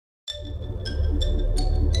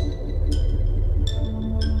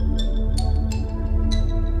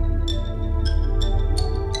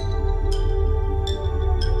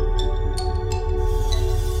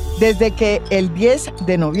Desde que el 10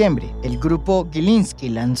 de noviembre el grupo Gilinski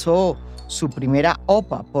lanzó su primera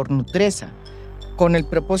OPA por Nutresa con el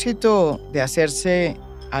propósito de hacerse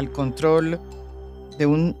al control de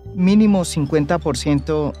un mínimo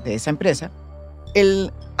 50% de esa empresa,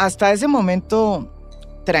 el hasta ese momento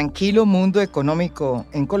tranquilo mundo económico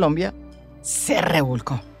en Colombia se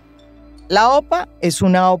revolcó. La OPA es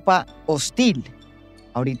una OPA hostil.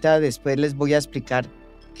 Ahorita después les voy a explicar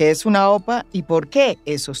qué es una OPA y por qué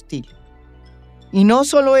es hostil. Y no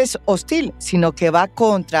solo es hostil, sino que va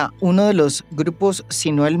contra uno de los grupos,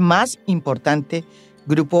 sino el más importante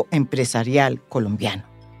grupo empresarial colombiano,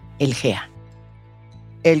 el GEA,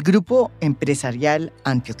 el Grupo Empresarial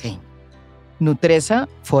Antioqueño. Nutresa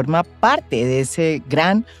forma parte de ese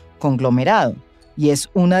gran conglomerado y es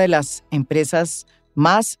una de las empresas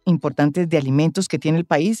más importantes de alimentos que tiene el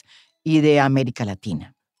país y de América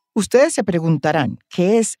Latina. Ustedes se preguntarán,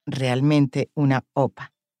 ¿qué es realmente una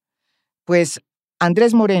OPA? Pues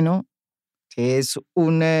Andrés Moreno, que es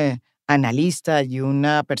un analista y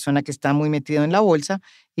una persona que está muy metido en la bolsa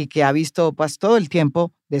y que ha visto OPAs todo el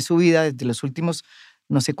tiempo de su vida, desde los últimos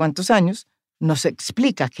no sé cuántos años, nos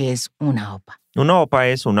explica qué es una OPA. Una OPA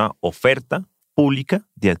es una oferta pública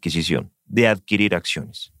de adquisición, de adquirir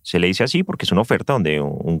acciones. Se le dice así porque es una oferta donde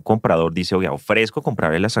un comprador dice, oye, ofrezco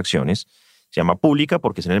comprarle las acciones. Se llama pública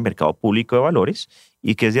porque es en el mercado público de valores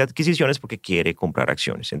y que es de adquisiciones porque quiere comprar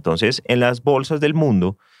acciones. Entonces, en las bolsas del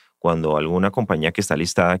mundo, cuando alguna compañía que está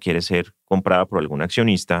listada quiere ser comprada por algún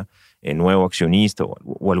accionista, nuevo accionista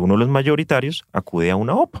o alguno de los mayoritarios, acude a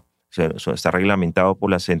una OPA. O sea, eso está reglamentado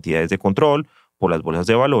por las entidades de control, por las bolsas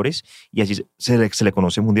de valores y así se le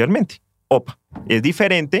conoce mundialmente. OPA. Es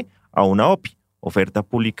diferente a una OPI, oferta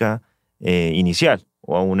pública inicial,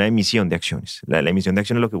 o a una emisión de acciones. La emisión de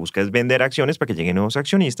acciones lo que busca es vender acciones para que lleguen nuevos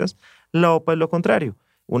accionistas. La OPA es lo contrario.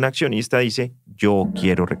 Un accionista dice, yo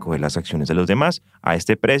quiero recoger las acciones de los demás a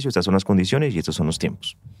este precio, estas son las condiciones y estos son los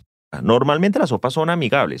tiempos. Normalmente las OPAs son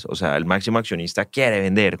amigables, o sea, el máximo accionista quiere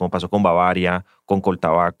vender, como pasó con Bavaria, con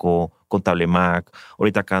Coltabaco, con Tablemac,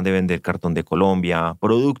 ahorita acaban de vender Cartón de Colombia,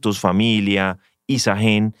 Productos Familia,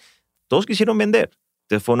 Isagen, todos quisieron vender.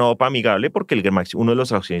 Entonces fue una OPA amigable porque uno de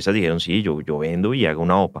los accionistas dijeron, sí, yo vendo y hago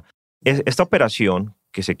una OPA. Esta operación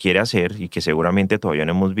que se quiere hacer y que seguramente todavía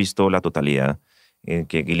no hemos visto la totalidad,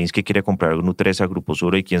 que Gilinski quiere comprar Nutresa, Grupo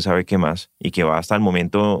Sura y quién sabe qué más, y que va hasta el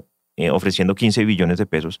momento ofreciendo 15 billones de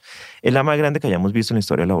pesos, es la más grande que hayamos visto en la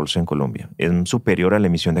historia de la bolsa en Colombia. Es superior a la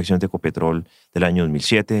emisión de acciones de Ecopetrol del año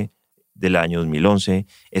 2007, del año 2011,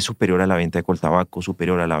 es superior a la venta de Coltabaco,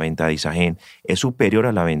 superior a la venta de Isagen, es superior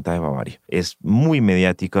a la venta de Bavaria. Es muy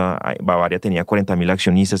mediática. Bavaria tenía 40.000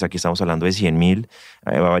 accionistas, aquí estamos hablando de 100.000.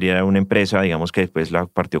 Bavaria era una empresa, digamos que después la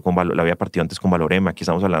había partido antes con Valorem, aquí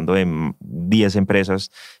estamos hablando de 10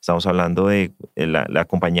 empresas, estamos hablando de la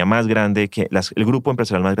compañía más grande, el grupo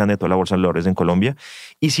empresarial más grande de toda la bolsa de valores en Colombia.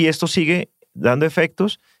 Y si esto sigue dando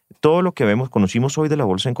efectos, todo lo que conocimos hoy de la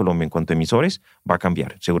bolsa en Colombia en cuanto a emisores va a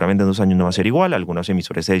cambiar. Seguramente en 2 años no va a ser igual, algunos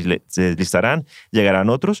emisores se deslistarán, llegarán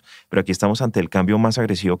otros, pero aquí estamos ante el cambio más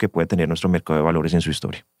agresivo que puede tener nuestro mercado de valores en su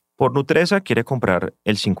historia. Por Nutresa quiere comprar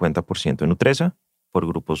el 50% de Nutresa, por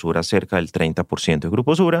Grupo Sura cerca del 30% de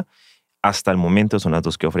Grupo Sura. Hasta el momento son las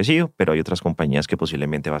dos que he ofrecido, pero hay otras compañías que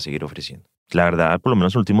posiblemente va a seguir ofreciendo. La verdad, por lo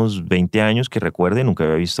menos los últimos 20 años que recuerde, nunca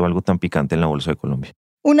había visto algo tan picante en la bolsa de Colombia.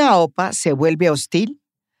 Una OPA se vuelve hostil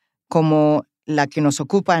como la que nos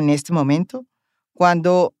ocupa en este momento,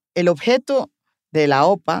 cuando el objeto de la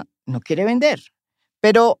OPA no quiere vender.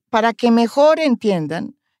 Pero para que mejor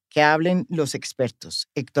entiendan, que hablen los expertos.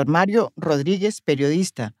 Héctor Mario Rodríguez,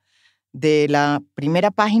 periodista de La Primera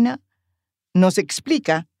Página, nos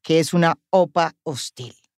explica qué es una OPA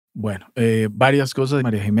hostil. Bueno, varias cosas,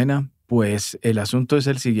 María Jimena. Pues el asunto es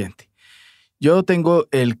el siguiente. Yo tengo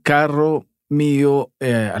el carro mío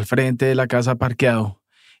al frente de la casa parqueado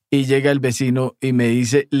y llega el vecino y me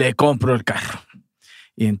dice, le compro el carro.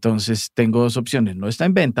 Y entonces tengo 2 opciones. No está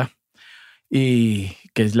en venta, y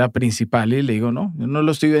que es la principal, y le digo, no, yo no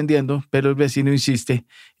lo estoy vendiendo, pero el vecino insiste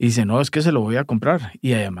y dice, no, es que se lo voy a comprar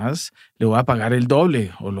y además le voy a pagar el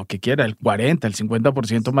doble o lo que quiera, el 40, el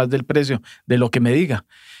 50% más del precio de lo que me diga.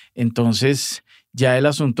 Entonces ya el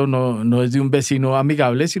asunto no es de un vecino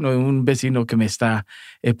amigable, sino de un vecino que me está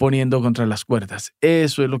poniendo contra las cuerdas.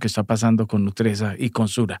 Eso es lo que está pasando con Nutresa y con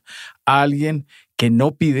Sura. Alguien que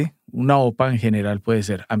no pide, una OPA en general puede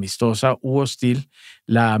ser amistosa u hostil.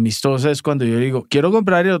 La amistosa es cuando yo digo, quiero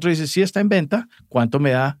comprar, y el otro dice, sí está en venta, ¿cuánto me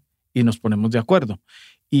da? Y nos ponemos de acuerdo.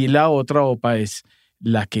 Y la otra OPA es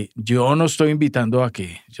la que yo no estoy invitando a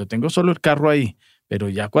que, yo tengo solo el carro ahí, pero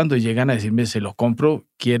ya cuando llegan a decirme, se lo compro,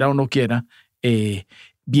 quiera o no quiera,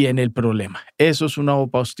 viene el problema. Eso es una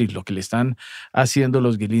OPA hostil. Lo que le están haciendo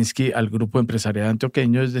los Gilinski al grupo empresarial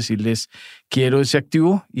antioqueño es decirles, quiero ese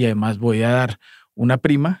activo y además voy a dar una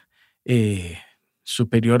prima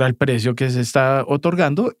superior al precio que se está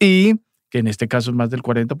otorgando y que en este caso es más del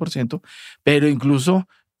 40%, pero incluso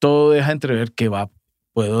todo deja entrever que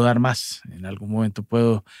puedo dar más. En algún momento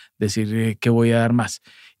puedo decir que voy a dar más.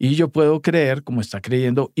 Y yo puedo creer, como está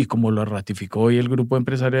creyendo y como lo ratificó hoy el grupo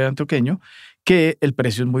empresarial antioqueño, que el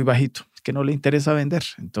precio es muy bajito, que no le interesa vender.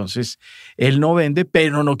 Entonces, él no vende,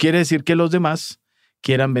 pero no quiere decir que los demás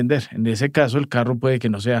quieran vender. En ese caso, el carro puede que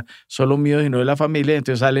no sea solo mío, sino de la familia.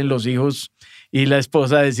 Entonces salen los hijos y la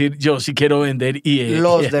esposa a decir, yo sí quiero vender. Y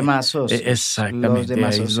los demás socios. Exactamente. Los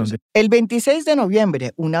demás socios. El 26 de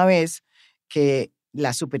noviembre, una vez que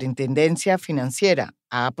la Superintendencia Financiera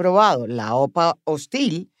ha aprobado la OPA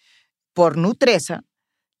hostil por Nutresa,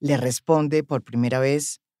 le responde por primera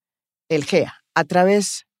vez el GEA a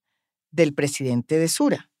través del presidente de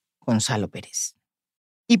Sura, Gonzalo Pérez.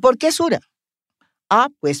 ¿Y por qué Sura?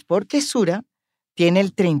 Pues porque Sura tiene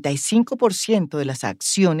el 35% de las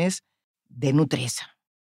acciones de Nutresa.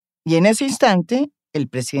 Y en ese instante, el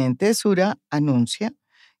presidente de Sura anuncia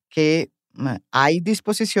que hay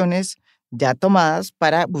disposiciones ya tomadas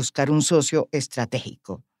para buscar un socio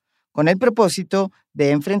estratégico, con el propósito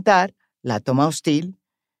de enfrentar la toma hostil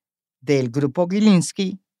del grupo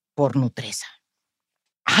Gilinski por Nutresa.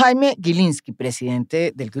 Jaime Gilinski,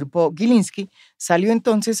 presidente del grupo Gilinski, salió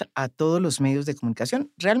entonces a todos los medios de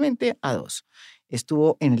comunicación, realmente a dos.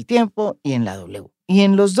 Estuvo en El Tiempo y en la W. Y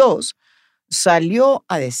en los dos salió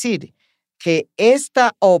a decir que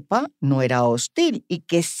esta OPA no era hostil y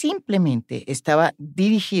que simplemente estaba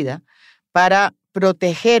dirigida para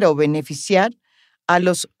proteger o beneficiar a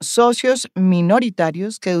los socios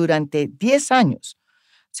minoritarios que durante 10 años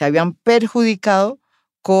se habían perjudicado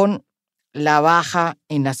con la baja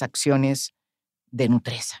en las acciones de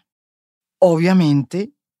Nutresa.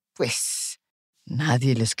 Obviamente, pues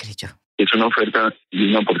nadie les creyó. Es una oferta y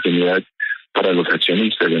una oportunidad para los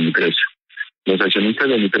accionistas de Nutresa. Los accionistas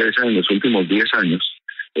de Nutresa en los últimos 10 años,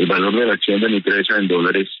 el valor de la acción de Nutresa en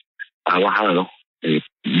dólares ha bajado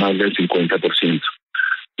más del 50%.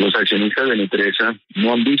 Los accionistas de Nutresa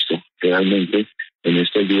no han visto realmente en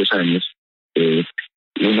estos 10 años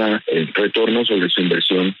un retorno sobre su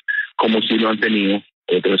inversión como si lo han tenido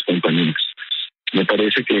otras compañías. Me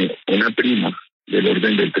parece que una prima del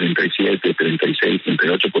orden del 37, 36,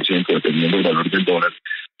 38%, dependiendo del valor del dólar,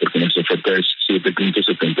 porque nuestra oferta es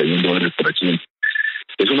 $7.71 por acción.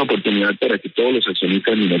 Es una oportunidad para que todos los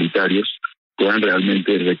accionistas minoritarios puedan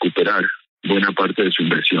realmente recuperar buena parte de su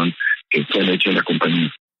inversión que han hecho en la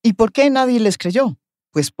compañía. ¿Y por qué nadie les creyó?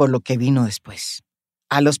 Pues por lo que vino después.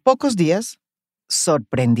 A los pocos días,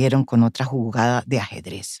 sorprendieron con otra jugada de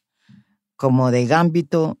ajedrez, como de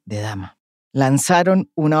gambito de dama. Lanzaron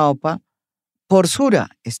una OPA por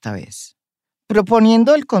Sura esta vez,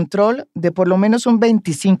 proponiendo el control de por lo menos un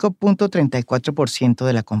 25.34%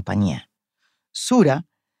 de la compañía. Sura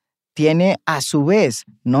tiene a su vez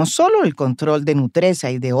no solo el control de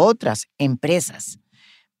Nutresa y de otras empresas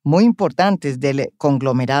muy importantes del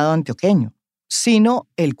conglomerado antioqueño, sino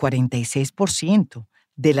el 46%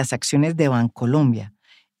 de las acciones de Bancolombia,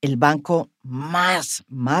 el banco más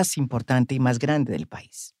importante y más grande del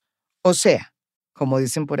país. O sea, como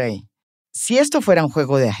dicen por ahí, si esto fuera un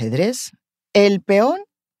juego de ajedrez, el peón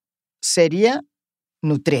sería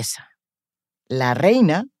Nutresa, la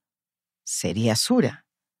reina sería Sura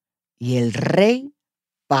y el rey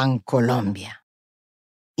Bancolombia.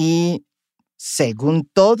 Y según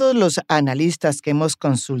todos los analistas que hemos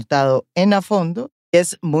consultado en a fondo,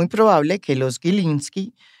 es muy probable que los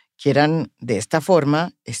Gilinski quieran de esta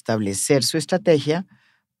forma establecer su estrategia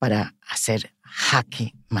para hacer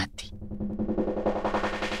jaque mate.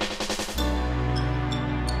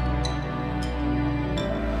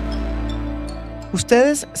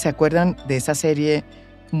 ¿Ustedes se acuerdan de esa serie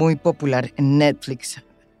muy popular en Netflix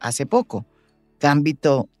hace poco,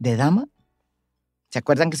 Gambito de Dama? ¿Se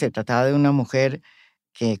acuerdan que se trataba de una mujer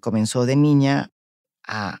que comenzó de niña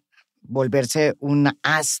a volverse una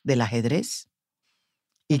as del ajedrez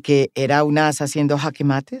y que era una as haciendo jaque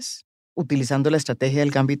mates, utilizando la estrategia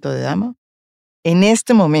del gambito de dama? En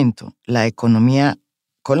este momento, la economía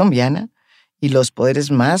colombiana y los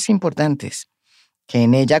poderes más importantes que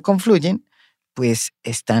en ella confluyen, pues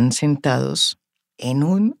están sentados en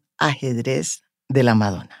un ajedrez de la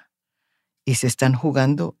Madonna y se están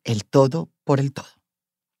jugando el todo por el todo.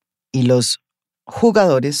 Y los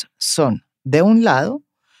jugadores son, de un lado,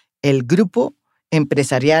 el grupo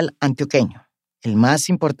empresarial antioqueño, el más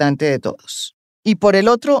importante de todos. Y por el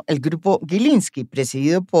otro, el grupo Gilinski,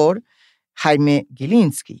 presidido por Jaime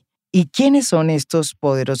Gilinski. ¿Y quiénes son estos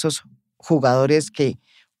poderosos jugadores que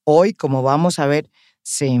hoy, como vamos a ver,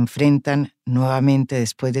 se enfrentan nuevamente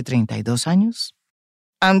después de 32 años?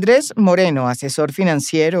 Andrés Moreno, asesor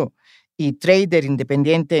financiero y trader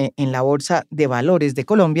independiente en la Bolsa de Valores de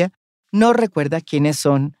Colombia, nos recuerda quiénes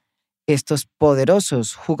son estos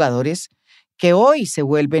poderosos jugadores que hoy se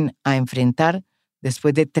vuelven a enfrentar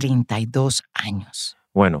después de 32 años.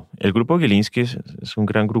 Bueno, el grupo Gilinski es un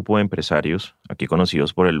gran grupo de empresarios, aquí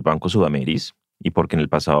conocidos por el Banco Sudameris, y porque en el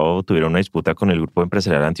pasado tuvieron una disputa con el grupo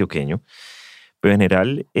empresarial antioqueño. Pero en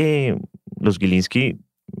general, los Gilinski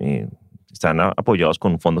están apoyados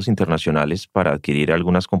con fondos internacionales para adquirir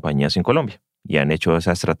algunas compañías en Colombia y han hecho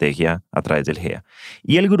esa estrategia a través del GEA.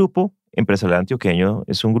 Y el grupo empresarial antioqueño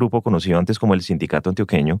es un grupo conocido antes como el Sindicato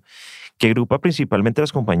Antioqueño, que agrupa principalmente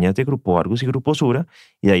las compañías de Grupo Argos y Grupo Sura,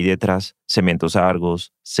 y de ahí detrás Cementos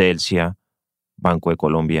Argos, Celsia, Banco de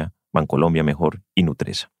Colombia, Bancolombia mejor, y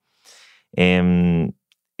Nutresa. El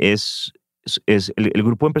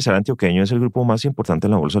grupo empresarial antioqueño es el grupo más importante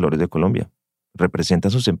en la Bolsa de Valores de Colombia. Representa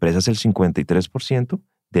a sus empresas el 53%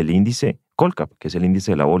 del índice Colcap, que es el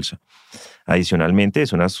índice de la bolsa. Adicionalmente,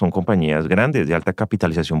 son compañías grandes de alta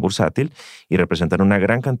capitalización bursátil y representan una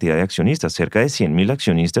gran cantidad de accionistas. Cerca de 100.000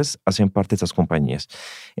 accionistas hacen parte de estas compañías.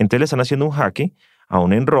 Entonces le están haciendo un jaque a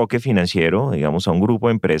un enroque financiero, digamos, a un grupo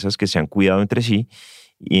de empresas que se han cuidado entre sí,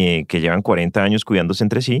 que llevan 40 años cuidándose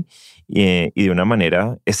entre sí, y de una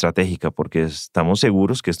manera estratégica, porque estamos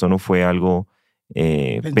seguros que esto no fue algo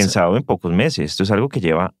pensado en pocos meses. Esto es algo que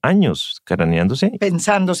lleva años craneándose.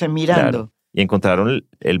 Pensándose, mirando. Claro. Y encontraron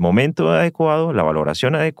el momento adecuado, la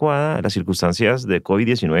valoración adecuada, las circunstancias de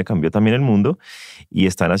COVID-19 cambió también el mundo y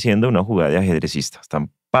están haciendo una jugada de ajedrecista.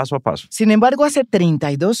 Están paso a paso. Sin embargo, hace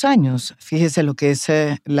 32 años, fíjese lo que es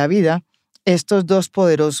la vida, estos dos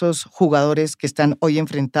poderosos jugadores que están hoy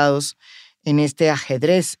enfrentados en este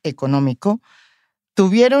ajedrez económico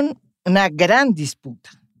tuvieron una gran disputa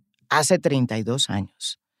hace 32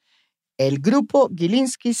 años. El grupo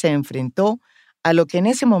Gilinski se enfrentó a lo que en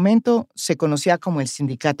ese momento se conocía como el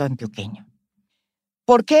Sindicato Antioqueño.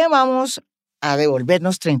 ¿Por qué vamos a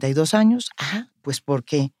devolvernos 32 años? Pues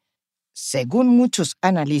porque, según muchos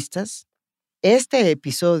analistas, este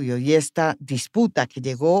episodio y esta disputa que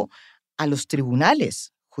llegó a los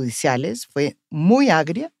tribunales judiciales fue muy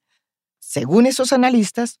agria. Según esos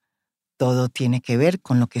analistas, todo tiene que ver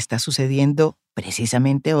con lo que está sucediendo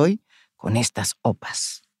precisamente hoy con estas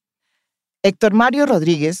OPAs. Héctor Mario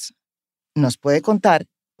Rodríguez nos puede contar,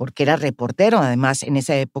 porque era reportero además en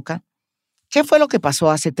esa época, qué fue lo que pasó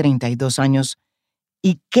hace 32 años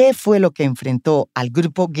y qué fue lo que enfrentó al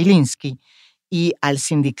grupo Gilinski y al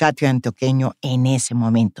sindicato antioqueño en ese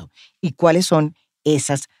momento y cuáles son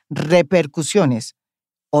esas repercusiones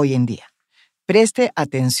hoy en día. Preste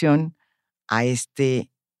atención a este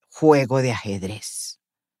juego de ajedrez,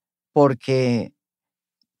 porque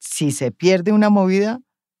si se pierde una movida,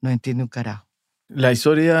 no entiende un carajo. La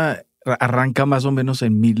historia arranca más o menos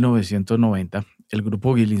en 1990. El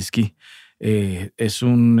grupo Gilinski es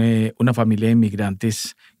una familia de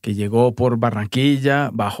inmigrantes que llegó por Barranquilla,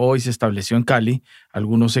 bajó y se estableció en Cali.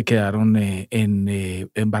 Algunos se quedaron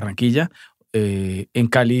en Barranquilla. En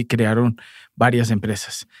Cali crearon varias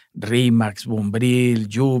empresas, Rimax, Bombril,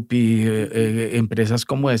 Yupi, empresas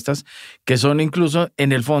como estas, que son incluso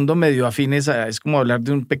en el fondo medio afines es como hablar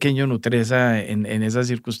de un pequeño Nutresa en esas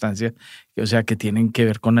circunstancias, o sea, que tienen que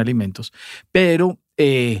ver con alimentos, pero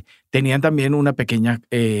tenían también una pequeña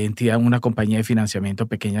entidad, una compañía de financiamiento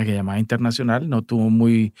pequeña que llamaba Internacional, no tuvo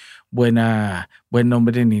muy buen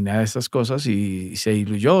nombre ni nada de estas cosas y se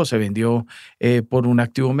diluyó, se vendió por un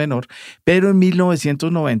activo menor, pero en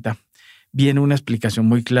 1990 viene una explicación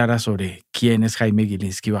muy clara sobre quién es Jaime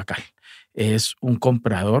Gilinski Bacal. Es un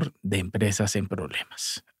comprador de empresas en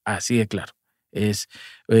problemas, así de claro. Es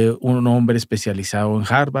un hombre especializado en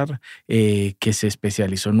Harvard, que se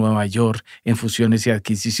especializó en Nueva York en fusiones y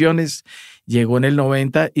adquisiciones. Llegó en el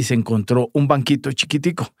 90 y se encontró un banquito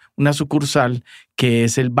chiquitico, una sucursal que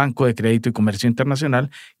es el Banco de Crédito y Comercio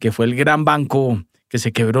Internacional, que fue el gran banco que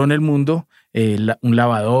se quebró en el mundo, un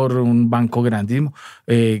lavador, un banco grandísimo,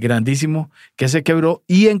 que se quebró,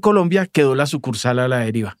 y en Colombia quedó la sucursal a la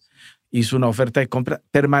deriva. Hizo una oferta de compra,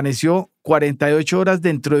 permaneció 48 horas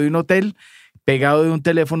dentro de un hotel, pegado de un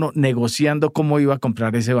teléfono, negociando cómo iba a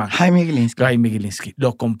comprar ese banco. Jaime Gilinski.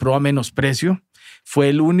 Lo compró a menos precio.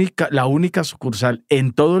 Fue la única sucursal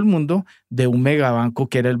en todo el mundo de un megabanco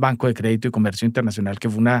que era el Banco de Crédito y Comercio Internacional, que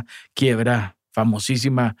fue una quiebra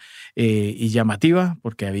famosísima y llamativa,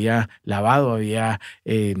 porque había lavado, había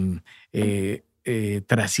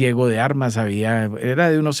trasiego de armas, era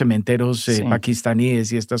de unos cementeros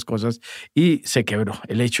pakistaníes y estas cosas, y se quebró.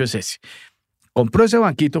 El hecho es ese. Compró ese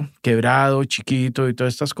banquito, quebrado, chiquito y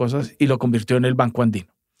todas estas cosas, y lo convirtió en el Banco Andino.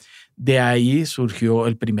 De ahí surgió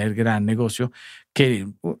el primer gran negocio, que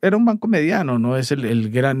era un banco mediano, no es el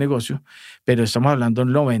gran negocio, pero estamos hablando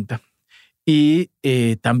en 90. Y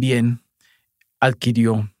también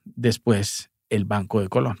adquirió después el Banco de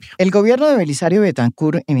Colombia. El gobierno de Belisario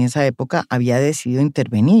Betancur en esa época había decidido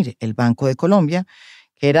intervenir el Banco de Colombia,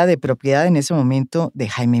 que era de propiedad en ese momento de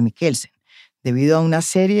Jaime Miquelsen, debido a una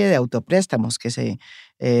serie de autopréstamos que se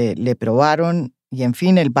le probaron y, en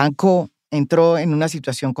fin, el banco entró en una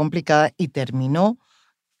situación complicada y terminó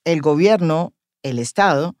el gobierno, el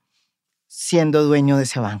Estado, siendo dueño de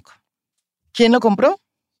ese banco. ¿Quién lo compró?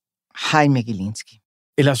 Jaime Gilinski.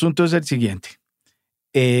 El asunto es el siguiente.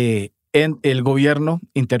 En el gobierno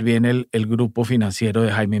interviene el grupo financiero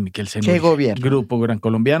de Jaime Miquelsen. ¿Qué gobierno? Grupo Gran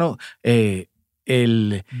Colombiano,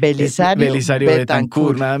 el Belisario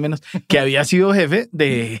Betancur, nada menos, que había sido jefe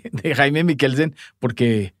de Jaime Miquelsen,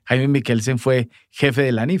 porque Jaime Miquelsen fue jefe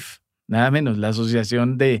de la ANIF, nada menos, la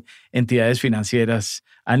Asociación de Entidades Financieras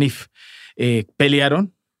ANIF.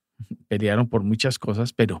 Pelearon por muchas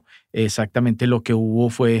cosas, pero exactamente lo que hubo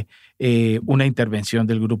fue una intervención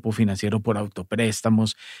del grupo financiero por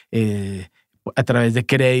autopréstamos, a través de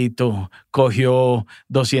crédito, cogió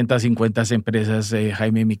 250 empresas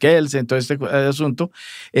Jaime Miquelsen, todo este asunto.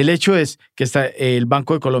 El hecho es que el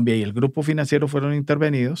Banco de Colombia y el grupo financiero fueron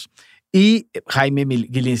intervenidos y Jaime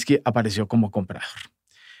Gilinski apareció como comprador.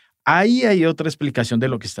 Ahí hay otra explicación de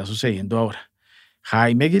lo que está sucediendo ahora.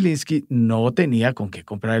 Jaime Gilinski no tenía con qué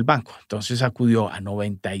comprar el banco, entonces acudió a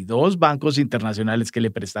 92 bancos internacionales que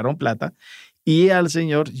le prestaron plata y al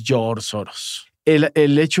señor George Soros.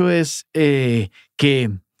 El hecho es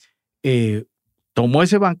que tomó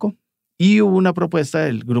ese banco y hubo una propuesta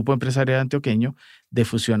del Grupo Empresarial Antioqueño de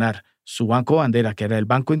fusionar su banco bandera, que era el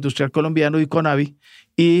Banco Industrial Colombiano y Conavi,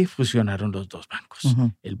 y fusionaron los dos bancos.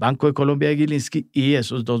 Uh-huh. El Banco de Colombia de Gilinski y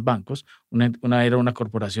esos dos bancos, una era una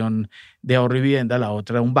corporación de ahorro y vivienda, la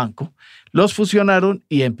otra un banco, los fusionaron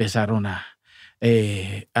y empezaron a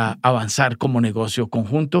avanzar como negocio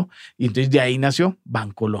conjunto, y entonces de ahí nació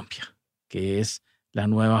Bancolombia, que es la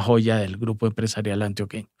nueva joya del Grupo Empresarial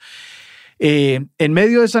Antioqueño. En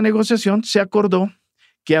medio de esa negociación se acordó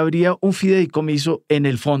que habría un fideicomiso en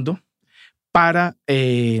el fondo para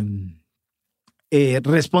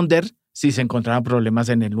responder si se encontraban problemas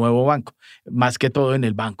en el nuevo banco, más que todo en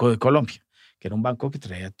el Banco de Colombia, que era un banco que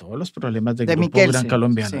traía todos los problemas del Grupo Gran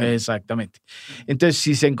Colombiano. Sí. Exactamente. Entonces,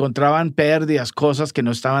 si se encontraban pérdidas, cosas que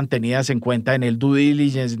no estaban tenidas en cuenta en el due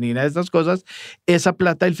diligence ni nada de estas cosas, esa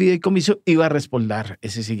plata del fideicomiso iba a respaldar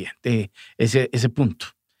ese punto.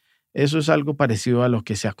 Eso es algo parecido a lo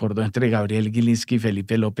que se acordó entre Gabriel Gilinski y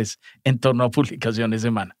Felipe López en torno a Publicaciones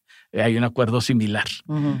Semana. Hay un acuerdo similar.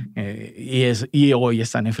 Uh-huh. Y hoy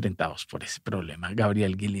están enfrentados por ese problema,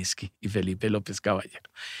 Gabriel Gilinski y Felipe López Caballero.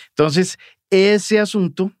 Entonces, ese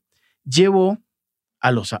asunto llevó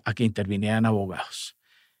a que intervinieran abogados,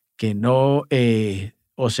 que no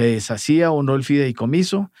o se deshacía o no el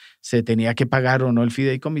fideicomiso, se tenía que pagar o no el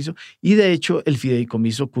fideicomiso, y de hecho el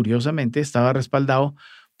fideicomiso, curiosamente, estaba respaldado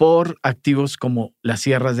por activos como las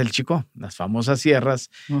sierras del Chicó, las famosas sierras.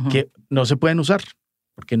 Uh-huh. Que no se pueden usar,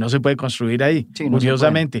 porque no se puede construir ahí, sí,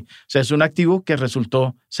 curiosamente. O sea, es un activo que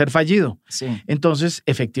resultó ser fallido. Sí. Entonces,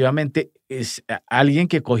 efectivamente, alguien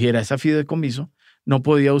que cogiera ese fideicomiso no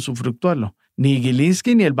podía usufructuarlo. Ni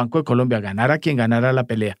Gilinski ni el Banco de Colombia, ganara quien ganara la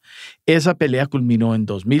pelea. Esa pelea culminó en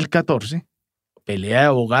 2014, pelea de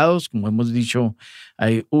abogados, como hemos dicho,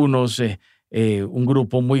 hay un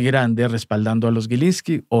grupo muy grande respaldando a los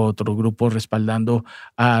Gilinski, otro grupo respaldando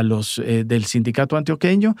a los del sindicato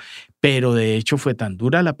antioqueño, pero de hecho fue tan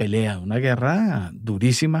dura la pelea, una guerra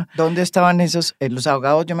durísima. ¿Dónde estaban los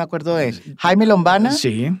abogados? Yo me acuerdo de Jaime Lombana,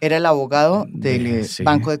 sí, era el abogado del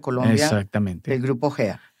Banco de Colombia, exactamente, del grupo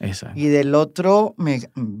GEA. Exacto. Y del otro, me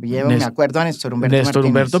acuerdo a Néstor Humberto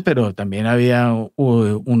Martínez. Pero también había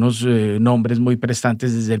unos nombres muy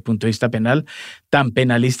prestantes desde el punto de vista penal, tan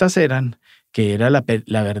penalistas eran que era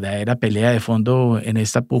la verdadera pelea de fondo en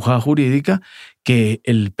esta puja jurídica, que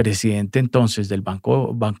el presidente entonces del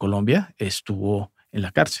Bancolombia estuvo en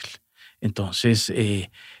la cárcel. Entonces,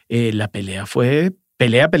 la pelea fue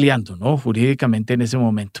peleando, ¿no? Jurídicamente en ese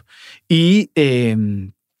momento. Y,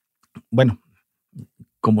 bueno,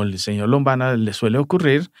 como el señor Lombana le suele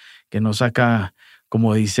ocurrir, que no saca,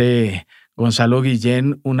 como dice Gonzalo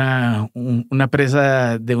Guillén, una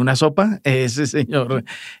presa de una sopa, ese señor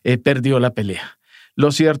perdió la pelea.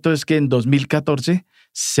 Lo cierto es que en 2014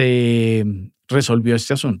 se resolvió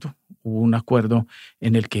este asunto. hubo un acuerdo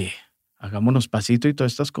en el que hagámonos pasito y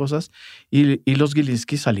todas estas cosas, y los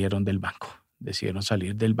Gilinski salieron del banco, decidieron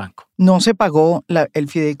salir del banco. No se pagó el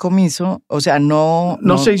fideicomiso, o sea, no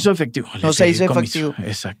se hizo efectivo. No se hizo efectivo.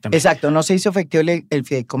 Exactamente. Exacto, no se hizo efectivo el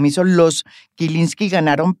fideicomiso. Los Gilinski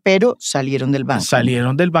ganaron, pero salieron del banco.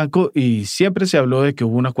 Salieron del banco y siempre se habló de que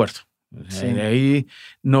hubo un acuerdo. Sí. Ahí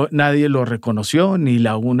nadie lo reconoció, ni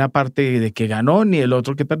la una parte de que ganó, ni el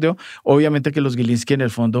otro que perdió. Obviamente que los Gilinski en el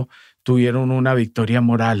fondo tuvieron una victoria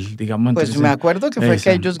moral, digamos. Pues me acuerdo que fue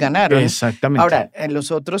que ellos ganaron. Exactamente. Ahora,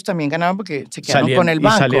 los otros también ganaron porque se quedaron con el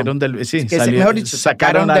banco. Y salieron del... Sí, mejor dicho,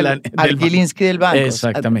 sacaron al Gilinski del banco.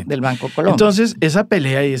 Exactamente. Del Banco Colombia. Entonces, esa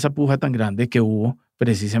pelea y esa puja tan grande que hubo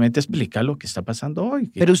precisamente explica lo que está pasando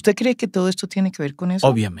hoy. ¿Pero usted cree que todo esto tiene que ver con eso?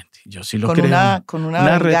 Obviamente, yo sí lo creo. Con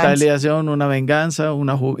una retaliación, una venganza,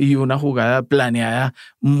 una jugada planeada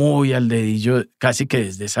muy al dedillo, casi que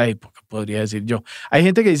desde esa época, podría decir yo. Hay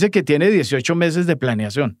gente que dice que tiene 18 meses de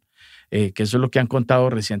planeación, que eso es lo que han contado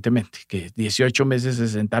recientemente, que 18 meses se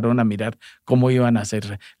sentaron a mirar cómo iban a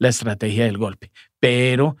hacer la estrategia del golpe.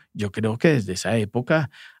 Pero yo creo que desde esa época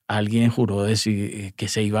alguien juró decir que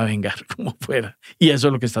se iba a vengar como fuera. Y eso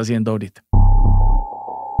es lo que está haciendo ahorita.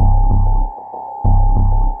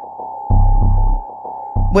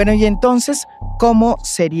 Bueno, y entonces, ¿cómo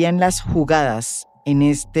serían las jugadas en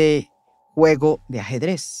este juego de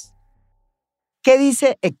ajedrez? ¿Qué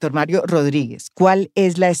dice Héctor Mario Rodríguez? ¿Cuál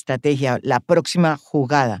es la estrategia, la próxima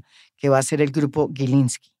jugada que va a hacer el grupo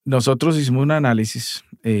Gilinski? Nosotros hicimos un análisis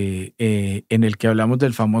en el que hablamos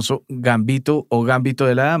del famoso gambito o gambito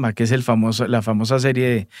de la dama, que es la famosa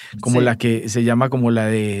serie como la que se llama como la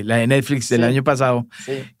de Netflix del año pasado,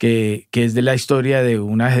 que es de la historia de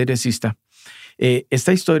un ajedrecista.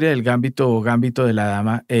 Esta historia del gambito o gambito de la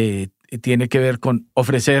dama tiene que ver con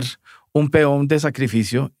ofrecer un peón de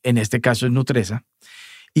sacrificio, en este caso es Nutresa,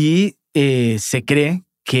 y se cree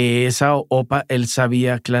que esa OPA él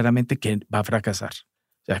sabía claramente que va a fracasar.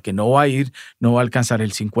 O sea, que no va a alcanzar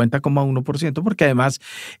el 50,1%, porque además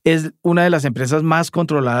es una de las empresas más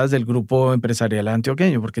controladas del grupo empresarial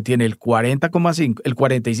antioqueño, porque tiene el 40,5%, el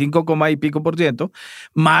 45, y pico por ciento,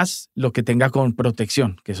 más lo que tenga con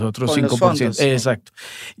protección, que es otro 5%. Fondos, sí. Exacto.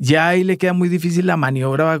 Ya ahí le queda muy difícil la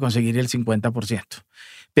maniobra para conseguir el 50%.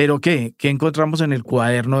 Pero ¿qué encontramos en el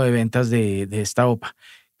cuaderno de ventas de esta OPA?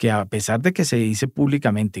 Que a pesar de que se dice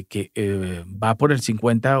públicamente que va por el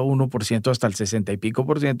 51% hasta el 60 y pico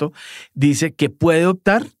por ciento, dice que puede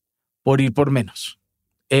optar por ir por menos.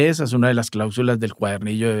 Esa es una de las cláusulas del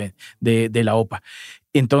cuadernillo de la OPA.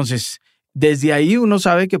 Entonces, desde ahí uno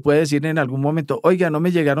sabe que puede decir en algún momento, oiga, no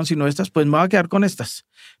me llegaron sino estas, pues me voy a quedar con estas.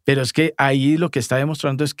 Pero es que ahí lo que está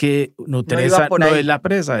demostrando es que Nutresa no es la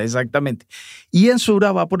presa, exactamente. Y en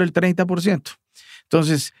Sura va por el 30%.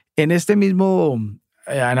 Entonces, en este mismo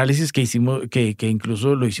análisis que hicimos, que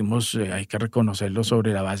incluso lo hicimos, hay que reconocerlo,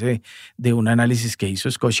 sobre la base de un análisis que hizo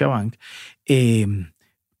Scotiabank,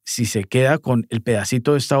 si se queda con el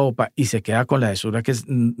pedacito de esta OPA y se queda con la de Sura, que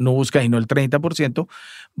no busca y no el 30%,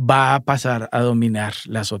 va a pasar a dominar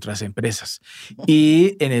las otras empresas.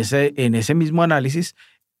 Y en ese mismo análisis,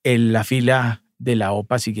 la fila de la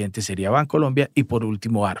OPA siguiente sería Bancolombia y por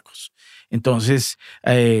último Argos. Entonces,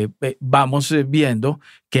 vamos viendo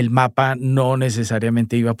que el mapa no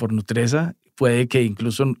necesariamente iba por Nutresa, puede que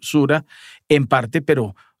incluso Sura en parte,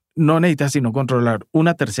 pero no necesita sino controlar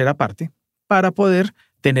una tercera parte para poder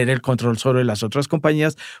tener el control sobre las otras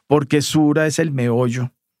compañías, porque Sura es el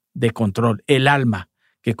meollo de control, el alma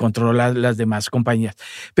que controla las demás compañías.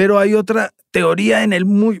 Pero hay otra teoría en el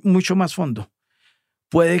mucho más fondo.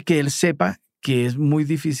 Puede que él sepa que es muy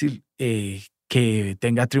difícil que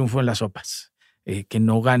tenga triunfo en las sopas, que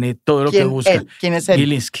no gane todo lo que busca. ¿Quién es él?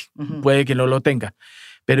 Gilinski. Puede que no lo tenga.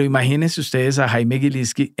 Pero imagínense ustedes a Jaime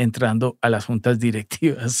Gilinski entrando a las juntas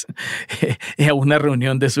directivas, a una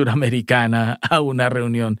reunión de Suramericana, a una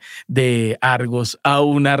reunión de Argos, a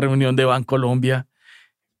una reunión de Bancolombia,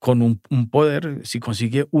 con un poder, si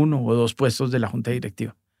consigue 1 o 2 puestos de la junta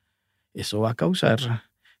directiva. Eso va a causar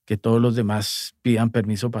que todos los demás pidan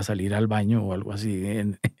permiso para salir al baño o algo así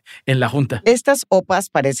en la junta. Estas OPAs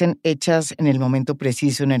parecen hechas en el momento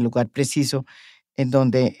preciso, en el lugar preciso, en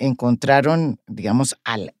donde encontraron, digamos,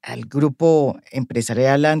 al grupo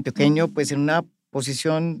empresarial antioqueño pues en una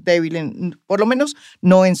posición débil, por lo menos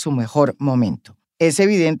no en su mejor momento. Es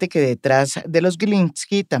evidente que detrás de los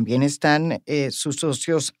Gilinski también están sus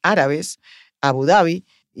socios árabes, Abu Dhabi,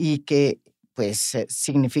 y que pues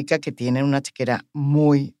significa que tienen una chequera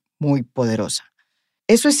muy, muy poderosa.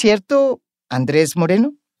 ¿Eso es cierto, Andrés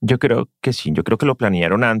Moreno? Yo creo que sí, yo creo que lo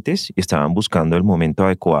planearon antes y estaban buscando el momento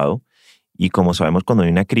adecuado Y como sabemos, cuando hay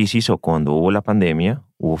una crisis o cuando hubo la pandemia,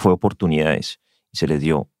 fue oportunidades y se les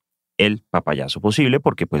dio el papayazo posible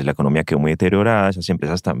porque pues la economía quedó muy deteriorada, esas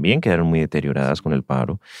empresas también quedaron muy deterioradas con el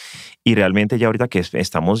paro y realmente ya ahorita que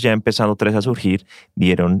estamos ya empezando otra vez a surgir,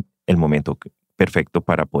 dieron el momento perfecto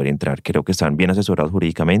para poder entrar. Creo que están bien asesorados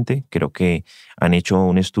jurídicamente, creo que han hecho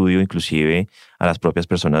un estudio inclusive a las propias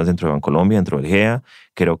personas dentro de Bancolombia, dentro del GEA,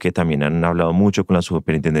 creo que también han hablado mucho con la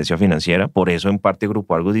Superintendencia Financiera, por eso en parte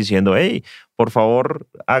Grupo Argos diciendo, hey, por favor,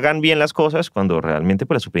 hagan bien las cosas, cuando realmente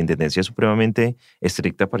pues, la Superintendencia es supremamente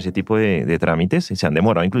estricta para ese tipo de trámites, se han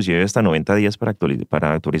demorado inclusive hasta 90 días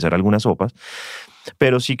para actualizar algunas sopas,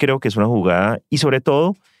 pero sí creo que es una jugada y sobre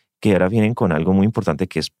todo que ahora vienen con algo muy importante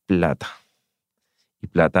que es plata. Y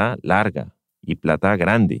plata larga, y plata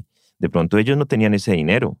grande. De pronto ellos no tenían ese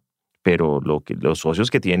dinero, pero los socios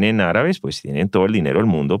que tienen árabes, pues tienen todo el dinero del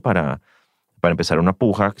mundo para empezar una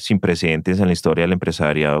puja sin precedentes en la historia del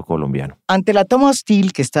empresariado colombiano. Ante la toma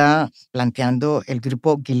hostil que está planteando el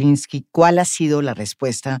grupo Gilinski, ¿cuál ha sido la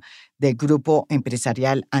respuesta del grupo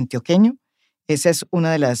empresarial antioqueño? Esa es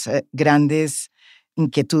una de las grandes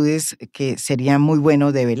inquietudes que sería muy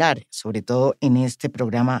bueno develar, sobre todo en este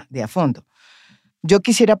programa de A Fondo. Yo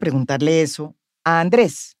quisiera preguntarle eso a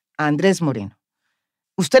Andrés Moreno.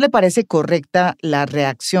 ¿Usted le parece correcta la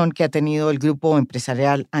reacción que ha tenido el grupo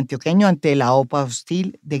empresarial antioqueño ante la OPA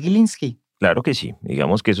hostil de Gilinski? Claro que sí.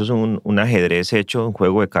 Digamos que eso es un ajedrez hecho, un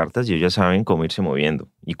juego de cartas y ellos ya saben cómo irse moviendo.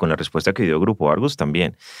 Y con la respuesta que dio Grupo Argos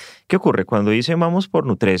también. ¿Qué ocurre? Cuando dicen vamos por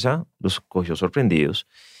Nutresa, los cogió sorprendidos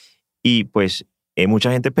y pues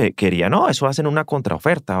mucha gente quería, no, eso hacen una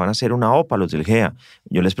contraoferta, van a hacer una OPA los del GEA.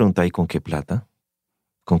 Yo les preguntaba, ¿y con qué plata?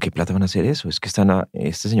 ¿Con qué plata van a hacer eso? Es que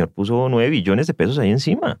este señor puso 9 billones de pesos ahí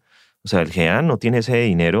encima. O sea, el GEA no tiene ese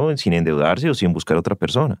dinero sin endeudarse o sin buscar a otra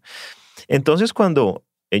persona. Entonces, cuando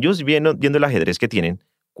ellos viendo el ajedrez que tienen,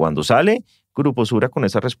 cuando sale Grupo Sura con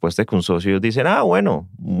esa respuesta de que un socio, ellos dicen, bueno,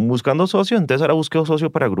 buscando socio, entonces ahora busqué un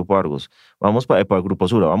socio para Grupo Argos. Vamos para Grupo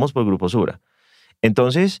Sura, vamos por Grupo Sura.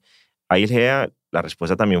 Entonces, ahí el GEA, la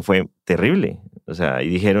respuesta también fue terrible. O sea, y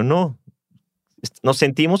dijeron, no, nos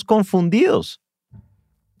sentimos confundidos.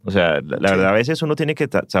 O sea, la verdad a veces uno tiene que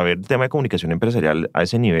saber el tema de comunicación empresarial a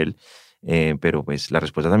ese nivel, pero pues la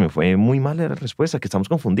respuesta también fue muy mala la respuesta, que estamos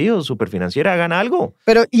confundidos, Superfinanciera, hagan algo.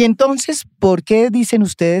 Pero, ¿y entonces por qué dicen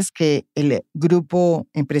ustedes que el grupo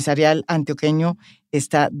empresarial antioqueño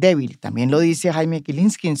está débil? También lo dice Jaime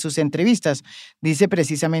Gilinski en sus entrevistas. Dice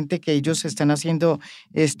precisamente que ellos están haciendo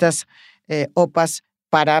estas OPAs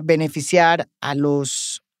para beneficiar a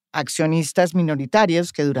los accionistas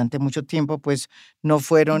minoritarios que durante mucho tiempo pues no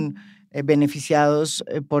fueron beneficiados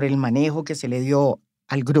por el manejo que se le dio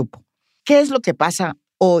al grupo. ¿Qué es lo que pasa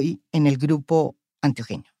hoy en el grupo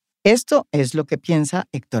antioqueño? Esto es lo que piensa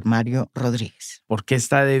Héctor Mario Rodríguez. ¿Por qué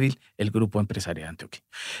está débil el grupo empresarial antioqueño?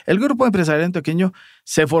 El grupo empresarial antioqueño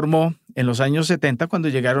se formó en los años 70 cuando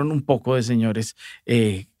llegaron un poco de señores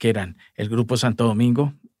que eran el grupo Santo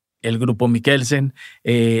Domingo, el grupo Miquelsen,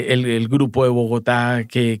 el grupo de Bogotá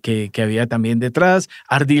que había también detrás,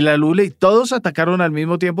 Ardila Lule, y todos atacaron al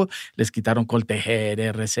mismo tiempo, les quitaron Coltejer,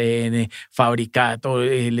 RCN, Fabricato,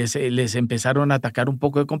 les empezaron a atacar un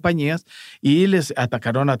poco de compañías y les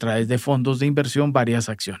atacaron a través de fondos de inversión varias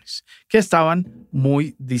acciones que estaban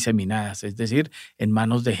muy diseminadas, es decir, en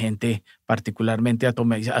manos de gente particularmente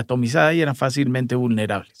atomizada y eran fácilmente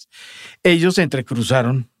vulnerables. Ellos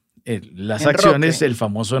entrecruzaron las acciones, el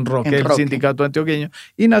famoso enroque del sindicato antioqueño,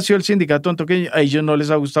 y nació el sindicato antioqueño. A ellos no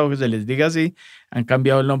les ha gustado que se les diga así, han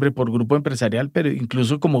cambiado el nombre por grupo empresarial, pero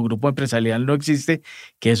incluso como grupo empresarial no existe,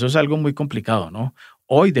 que eso es algo muy complicado, ¿no?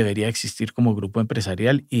 Hoy debería existir como grupo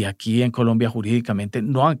empresarial y aquí en Colombia jurídicamente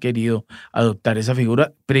no han querido adoptar esa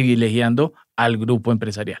figura privilegiando al grupo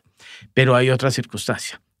empresarial. Pero hay otra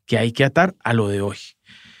circunstancia que hay que atar a lo de hoy.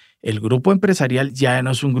 El grupo empresarial ya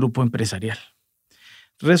no es un grupo empresarial.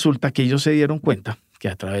 Resulta que ellos se dieron cuenta que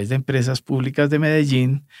a través de empresas públicas de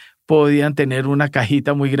Medellín podían tener una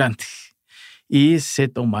cajita muy grande y se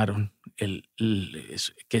tomaron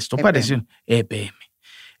que esto parece un EPM.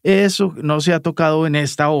 Eso no se ha tocado en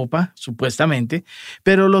esta OPA, supuestamente,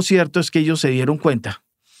 pero lo cierto es que ellos se dieron cuenta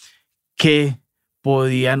que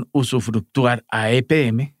podían usufructuar a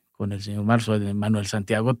EPM, con el señor Manuel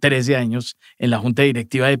Santiago, 13 años en la junta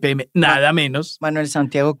directiva de EPM, nada menos. ¿Manuel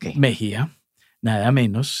Santiago qué? Mejía. Nada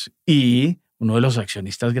menos, y uno de los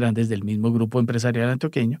accionistas grandes del mismo grupo empresarial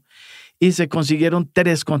antioqueño, y se consiguieron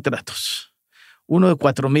 3 contratos. Uno de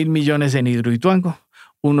 4.000 millones en Hidroituango,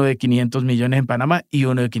 uno de 500 millones en Panamá y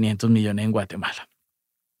uno de 500 millones en Guatemala.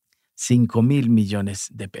 5.000 millones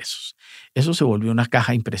de pesos. Eso se volvió una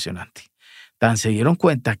caja impresionante. Tan se dieron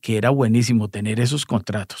cuenta que era buenísimo tener esos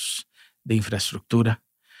contratos de infraestructura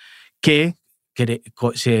que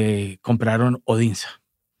se compraron Odinsa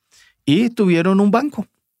y tuvieron un banco.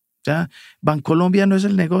 O sea, Bancolombia no es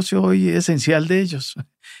el negocio hoy esencial de ellos,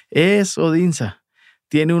 es Odinsa.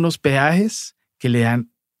 Tiene unos peajes que le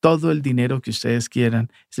dan todo el dinero que ustedes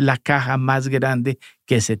quieran. Es la caja más grande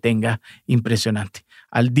que se tenga, impresionante.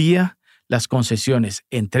 Al día, las concesiones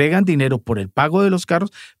entregan dinero por el pago de los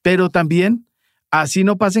carros, pero también, así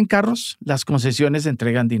no pasen carros, las concesiones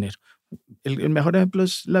entregan dinero. El mejor ejemplo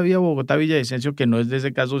es la vía Bogotá-Villavicencio, que no es de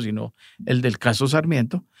ese caso, sino el del caso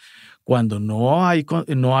Sarmiento. Cuando no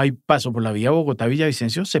hay paso por la vía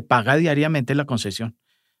Bogotá-Villavicencio, se paga diariamente la concesión.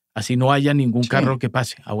 Así no haya ningún carro que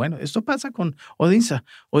pase. Bueno, esto pasa con Odinsa.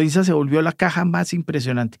 Odinsa se volvió la caja más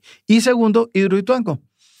impresionante. Y segundo, Hidroituango.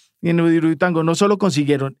 Y en Hidroituango no solo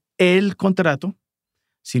consiguieron el contrato,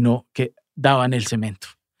 sino que daban el cemento.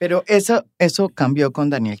 Pero eso cambió con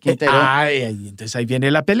Daniel Quintero. Entonces ahí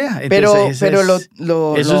viene la pelea. Entonces,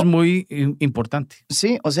 eso es muy importante.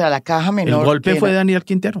 Sí, o sea, la caja menor. El golpe fue Daniel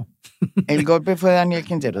Quintero. El golpe fue Daniel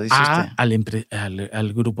Quintero, dice usted.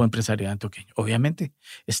 Al grupo empresarial antioqueño. Obviamente.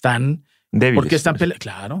 Están débiles. Porque están peleando.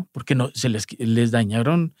 Claro, porque no, les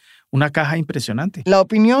dañaron una caja impresionante. La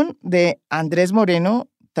opinión de Andrés Moreno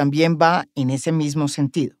también va en ese mismo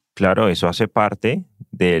sentido. Claro, eso hace parte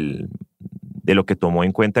de lo que tomó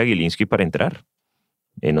en cuenta Gilinski para entrar.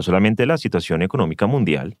 No solamente la situación económica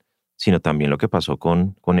mundial, sino también lo que pasó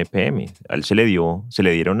con EPM. A él se le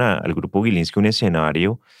dieron al grupo Gilinski un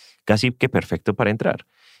escenario casi que perfecto para entrar.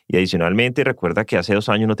 Y adicionalmente, recuerda que hace 2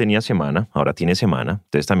 años no tenía semana, ahora tiene semana,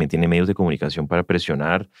 entonces también tiene medios de comunicación para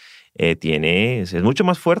presionar. Es mucho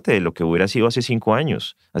más fuerte de lo que hubiera sido hace 5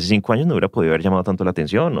 años. Hace 5 años no hubiera podido haber llamado tanto la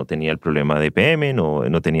atención, no tenía el problema de EPM,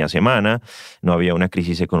 no tenía semana, no había una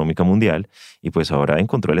crisis económica mundial, y pues ahora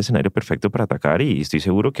encontró el escenario perfecto para atacar, y estoy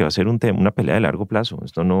seguro que va a ser una pelea de largo plazo.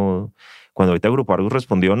 Esto no, cuando ahorita Grupo Argos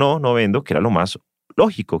respondió no vendo, que era lo más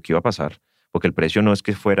lógico que iba a pasar, porque el precio no es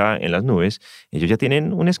que fuera en las nubes, ellos ya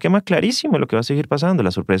tienen un esquema clarísimo de lo que va a seguir pasando.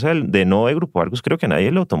 La sorpresa de no de Grupo Argos creo que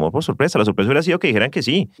nadie lo tomó por sorpresa. La sorpresa hubiera sido que dijeran que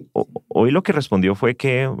sí. Hoy lo que respondió fue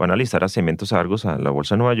que van a listar a Cementos Argos a la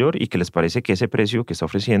Bolsa de Nueva York y que les parece que ese precio que está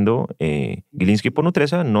ofreciendo Gilinski por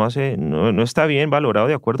Nutresa no está bien valorado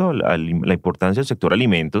de acuerdo a la importancia del sector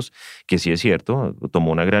alimentos, que sí es cierto,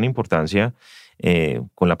 tomó una gran importancia.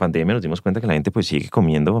 Con la pandemia nos dimos cuenta que la gente pues sigue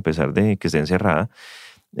comiendo a pesar de que esté encerrada.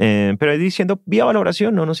 Pero ahí diciendo, vía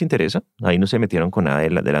valoración no nos interesa. Ahí no se metieron con nada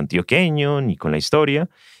del antioqueño ni con la historia.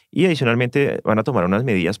 Y adicionalmente van a tomar unas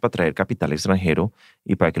medidas para traer capital extranjero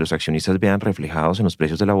y para que los accionistas vean reflejados en los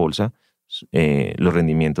precios de la bolsa los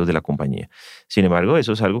rendimientos de la compañía. Sin embargo,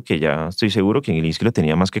 eso es algo que ya estoy seguro que Gilinski lo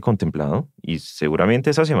tenía más que contemplado, y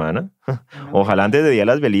seguramente esa semana, ojalá antes de Día de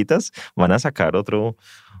las Velitas, van a sacar otra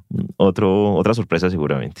sorpresa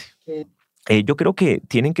seguramente. Yo creo que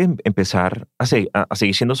tienen que empezar a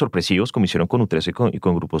seguir siendo sorpresivos, como hicieron con Nutresa y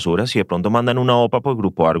con Grupo Sura. Si de pronto mandan una OPA por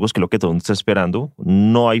Grupo Argos, que es lo que todo el mundo está esperando,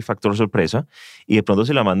 no hay factor sorpresa, y de pronto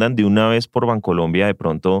se la mandan de una vez por Bancolombia, de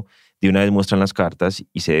pronto de una vez muestran las cartas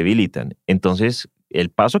y se debilitan. Entonces, el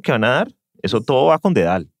paso que van a dar, eso todo va con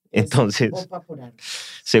dedal. Entonces,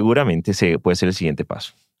 seguramente puede ser el siguiente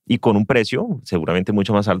paso. Y con un precio seguramente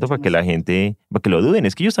mucho más alto para que la gente, para que lo duden.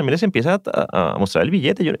 Es que ellos también les empiezan a mostrar el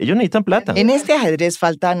billete. Ellos necesitan plata. En este ajedrez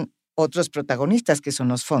faltan otros protagonistas, que son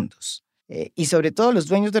los fondos. Y sobre todo los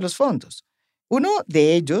dueños de los fondos. Uno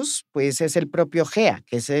de ellos, pues, es el propio GEA,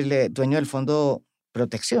 que es el dueño del Fondo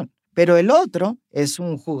Protección. Pero el otro es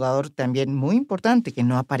un jugador también muy importante que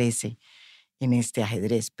no aparece en este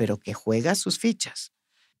ajedrez, pero que juega sus fichas.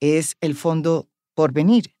 Es el Fondo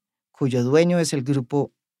Porvenir, cuyo dueño es el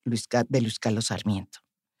grupo de Luis Carlos Sarmiento.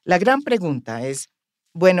 La gran pregunta es,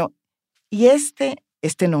 bueno, ¿y este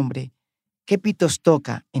nombre qué pitos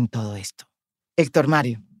toca en todo esto? Héctor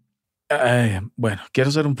Mario. Bueno, quiero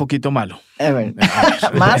ser un poquito malo.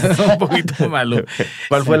 ¿Más? Un poquito malo.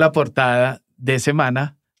 ¿Cuál fue la portada de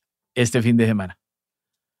semana este fin de semana?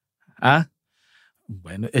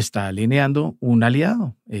 Bueno, está alineando un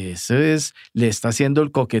aliado. Eso es, le está haciendo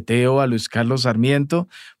el coqueteo a Luis Carlos Sarmiento,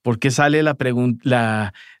 porque sale la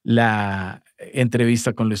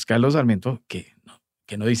entrevista con Luis Carlos Sarmiento, que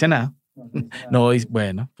no dice nada.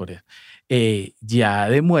 Bueno, por eso. Ya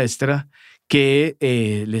demuestra que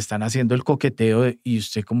le están haciendo el coqueteo y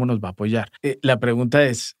usted cómo nos va a apoyar. La pregunta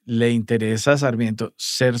es, ¿le interesa a Sarmiento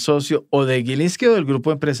ser socio o de Gilinski o del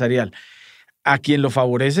grupo empresarial? A quien lo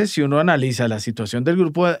favorece, si uno analiza la situación del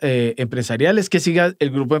grupo empresarial, es que siga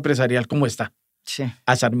el grupo empresarial como está, sí,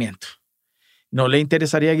 a Sarmiento. No le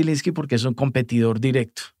interesaría a Gilinski porque es un competidor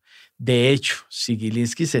directo. De hecho, si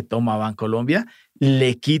Gilinski se toma Bancolombia,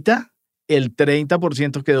 le quita el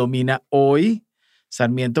 30% que domina hoy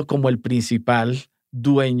Sarmiento como el principal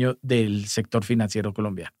dueño del sector financiero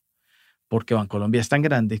colombiano. Porque Bancolombia es tan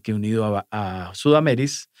grande que unido a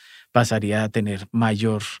Sudameris pasaría a tener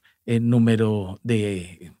mayor número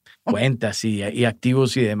de cuentas y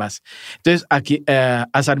activos y demás. Entonces, aquí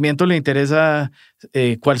a Sarmiento le interesa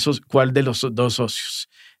cuál de los dos socios.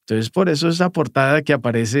 Entonces, por eso esa portada que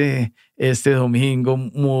aparece este domingo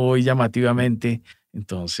muy llamativamente.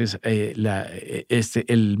 Entonces,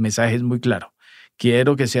 el mensaje es muy claro.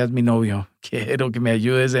 Quiero que seas mi novio, quiero que me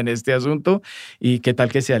ayudes en este asunto y qué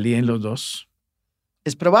tal que se alíen los dos.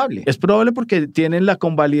 Es probable. Es probable porque tienen la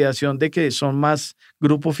convalidación de que son más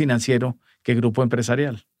grupo financiero que grupo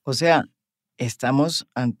empresarial. O sea, estamos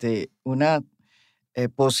ante una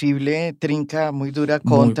posible trinca muy dura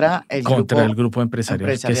contra el grupo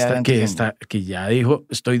empresarial que ya dijo,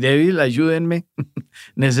 estoy débil, ayúdenme,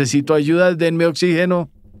 necesito ayuda, denme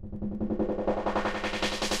oxígeno.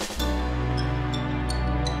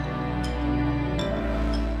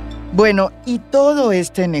 Bueno, y todo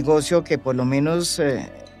este negocio que por lo menos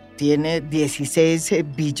tiene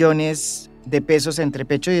 16 billones de pesos entre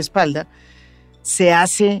pecho y espalda, se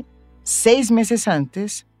hace 6 meses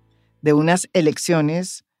antes de unas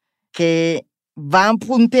elecciones que van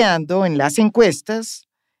punteando en las encuestas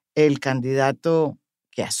el candidato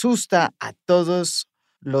que asusta a todos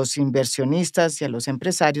los inversionistas y a los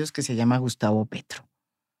empresarios, que se llama Gustavo Petro.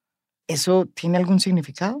 ¿Eso tiene algún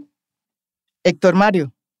significado? Héctor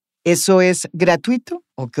Mario, ¿eso es gratuito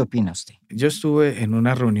o qué opina usted? Yo estuve en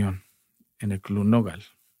una reunión en el Club Nogal,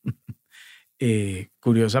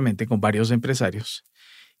 curiosamente con varios empresarios,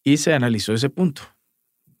 y se analizó ese punto.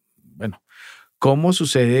 Bueno, ¿cómo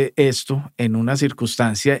sucede esto en una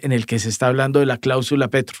circunstancia en la que se está hablando de la cláusula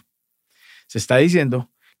Petro? Se está diciendo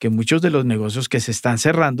que muchos de los negocios que se están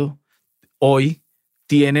cerrando hoy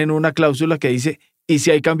tienen una cláusula que dice, ¿y si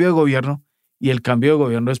hay cambio de gobierno? Y el cambio de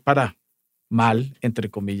gobierno es para mal, entre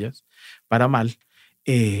comillas, para mal,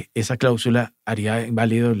 esa cláusula haría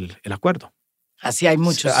inválido el acuerdo. Así hay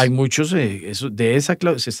muchos. Hay muchos, de esa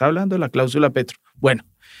se está hablando de la cláusula Petro. Bueno,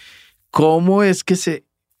 ¿cómo es que se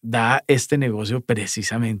da este negocio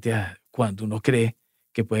precisamente cuando uno cree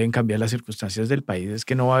que pueden cambiar las circunstancias del país? Es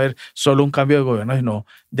que no va a haber solo un cambio de gobierno, sino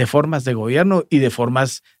de formas de gobierno y de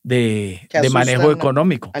formas de manejo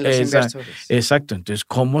económico. A los inversores. Exacto. Entonces,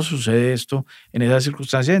 ¿cómo sucede esto en esas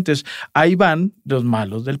circunstancias? Entonces, ahí van los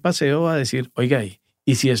malos del paseo a decir, oiga,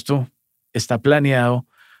 ¿y si esto está planeado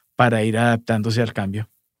para ir adaptándose al cambio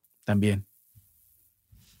también?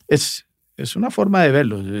 Es una forma de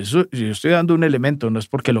verlo. Yo estoy dando un elemento, no es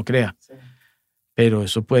porque lo crea, sí, pero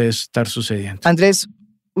eso puede estar sucediendo. Andrés,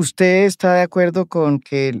 ¿usted está de acuerdo con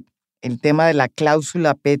que el tema de la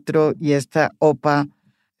cláusula Petro y esta OPA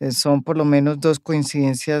son por lo menos dos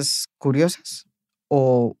coincidencias curiosas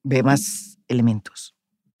o ve más elementos?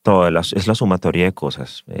 Es la sumatoria de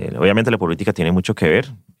cosas. Obviamente la política tiene mucho que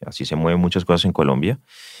ver, así se mueven muchas cosas en Colombia.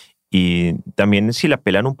 Y también si le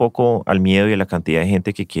apelan un poco al miedo y a la cantidad de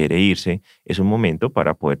gente que quiere irse, es un momento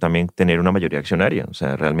para poder también tener una mayoría accionaria. O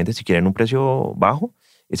sea, realmente si quieren un precio bajo,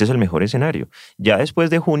 ese es el mejor escenario. Ya después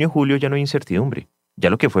de junio, julio ya no hay incertidumbre. Ya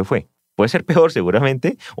lo que fue. Puede ser peor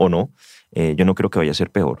seguramente o no. Yo no creo que vaya a ser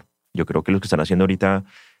peor. Yo creo que los que están haciendo ahorita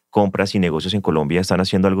compras y negocios en Colombia están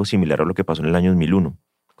haciendo algo similar a lo que pasó en el año 2001.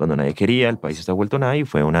 Cuando nadie quería, el país está vuelto nada y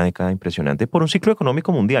fue una década impresionante por un ciclo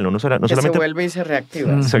económico mundial. No solamente se vuelve y se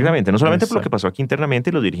reactiva. Exactamente, no solamente por lo que pasó aquí internamente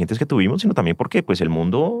y los dirigentes que tuvimos, sino también porque pues, el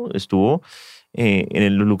mundo estuvo en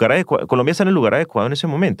el lugar adecuado. Colombia está en el lugar adecuado en ese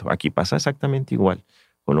momento. Aquí pasa exactamente igual.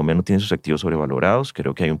 Colombia no tiene sus activos sobrevalorados.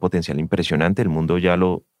 Creo que hay un potencial impresionante. El mundo ya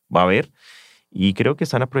lo va a ver. Y creo que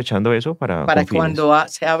están aprovechando eso para cuando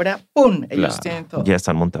se abra, ¡pum! Ellos tienen todo. Ya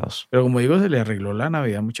están montados. Pero como digo, se le arregló la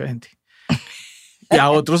Navidad a mucha gente. Y a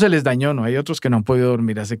otros se les dañó, ¿no? Hay otros que no han podido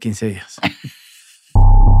dormir hace 15 días.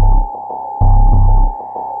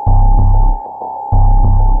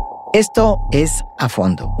 Esto es A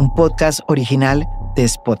Fondo, un podcast original de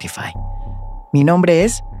Spotify. Mi nombre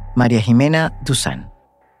es María Jimena Duzán.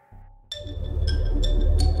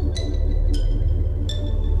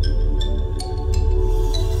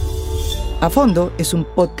 A Fondo es un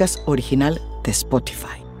podcast original de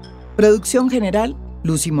Spotify. Producción general,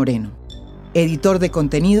 Lucy Moreno. Editor de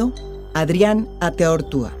contenido, Adrián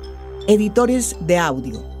Ateortúa. Editores de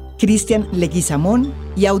audio, Cristian Leguizamón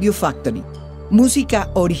y Audio Factory. Música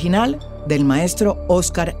original del maestro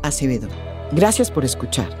Óscar Acevedo. Gracias por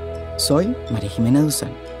escuchar. Soy María Jimena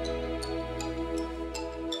Duzán.